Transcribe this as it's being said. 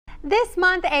This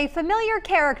month, a familiar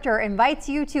character invites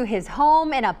you to his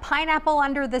home in a pineapple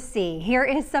under the sea. Here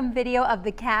is some video of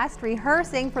the cast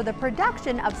rehearsing for the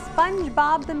production of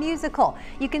SpongeBob the Musical.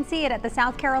 You can see it at the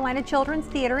South Carolina Children's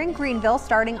Theater in Greenville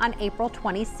starting on April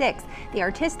 26th. The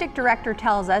artistic director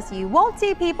tells us you won't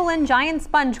see people in giant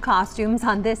sponge costumes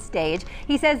on this stage.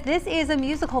 He says this is a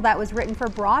musical that was written for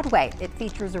Broadway. It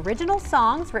features original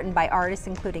songs written by artists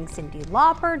including Cyndi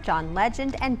Lauper, John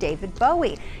Legend, and David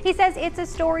Bowie. He says it's a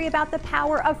story about the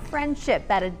power of friendship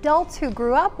that adults who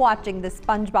grew up watching the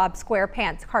SpongeBob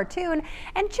SquarePants cartoon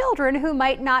and children who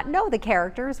might not know the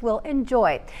characters will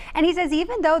enjoy. And he says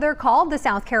even though they're called the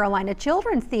South Carolina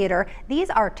Children's Theater, these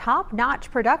are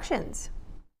top-notch productions.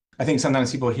 I think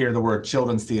sometimes people hear the word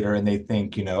children's theater and they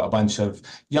think, a bunch of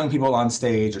young people on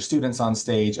stage or students on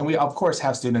stage. And we, of course,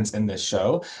 have students in this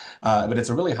show, but it's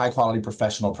a really high quality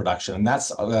professional production. And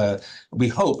that's, we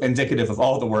hope, indicative of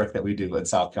all the work that we do at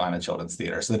South Carolina Children's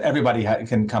Theater so that everybody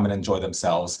can come and enjoy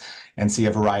themselves and see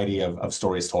a variety of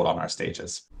stories told on our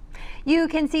stages. You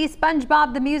can see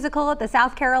SpongeBob the Musical at the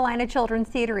South Carolina Children's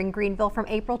Theater in Greenville from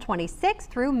April 26th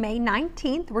through May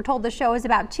 19th. We're told the show is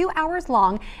about 2 hours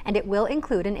long and it will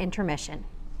include an intermission.